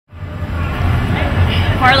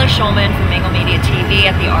Carla Schulman from Mingle Media TV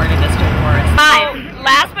at the Artivist Awards. Hi.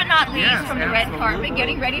 Last but not least, from the red carpet,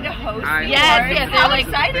 getting ready to host the awards. How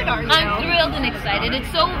excited are you? I'm thrilled and excited.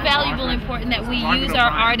 It's so valuable and important that we use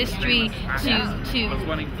our artistry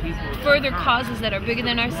to further causes that are bigger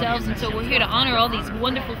than ourselves, and so we're here to honor all these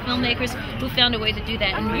wonderful filmmakers who found a way to do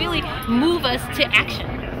that and really move us to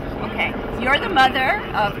action. Okay, you're the mother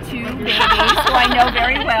of 2 babies who I know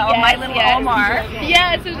very well, my little Omar.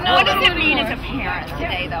 Yes, what does it mean as a parent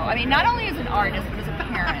today, though? I mean, not only as an artist, but as a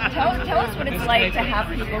parent. Tell us what it's like to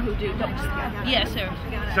have people who do. Yes, sir.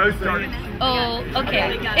 So sorry. Oh,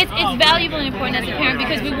 okay. It's valuable and important as a parent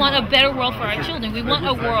because we want a better world for our children. We want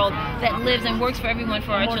a world that lives and works for everyone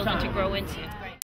for our children to grow into.